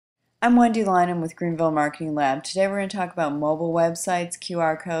I'm Wendy Lynham with Greenville Marketing Lab. Today we're going to talk about mobile websites,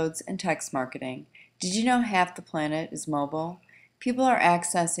 QR codes, and text marketing. Did you know half the planet is mobile? People are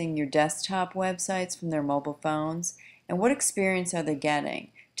accessing your desktop websites from their mobile phones, and what experience are they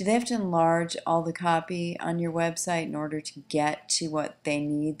getting? Do they have to enlarge all the copy on your website in order to get to what they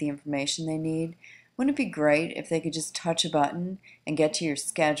need, the information they need? Wouldn't it be great if they could just touch a button and get to your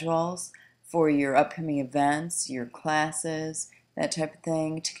schedules for your upcoming events, your classes, that type of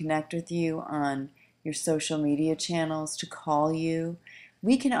thing, to connect with you on your social media channels, to call you?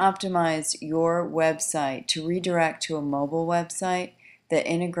 We can optimize your website to redirect to a mobile website that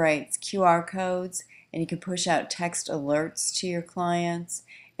integrates QR codes, and you can push out text alerts to your clients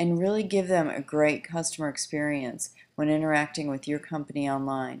and really give them a great customer experience when interacting with your company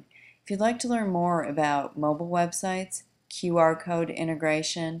online. If you'd like to learn more about mobile websites, QR code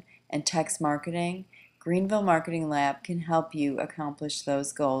integration, and text marketing, Greenville Marketing Lab can help you accomplish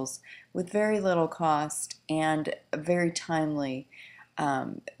those goals with very little cost and a very timely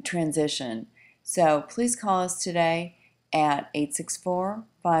transition. So please call us today at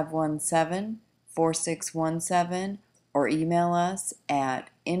 864-517-4617 or email us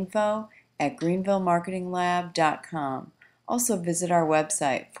at info@greenvillemarketinglab.com. Also visit our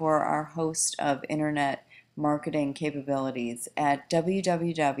website for our host of internet marketing capabilities at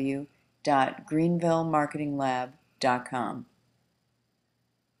www.greenvillemarketinglab.com.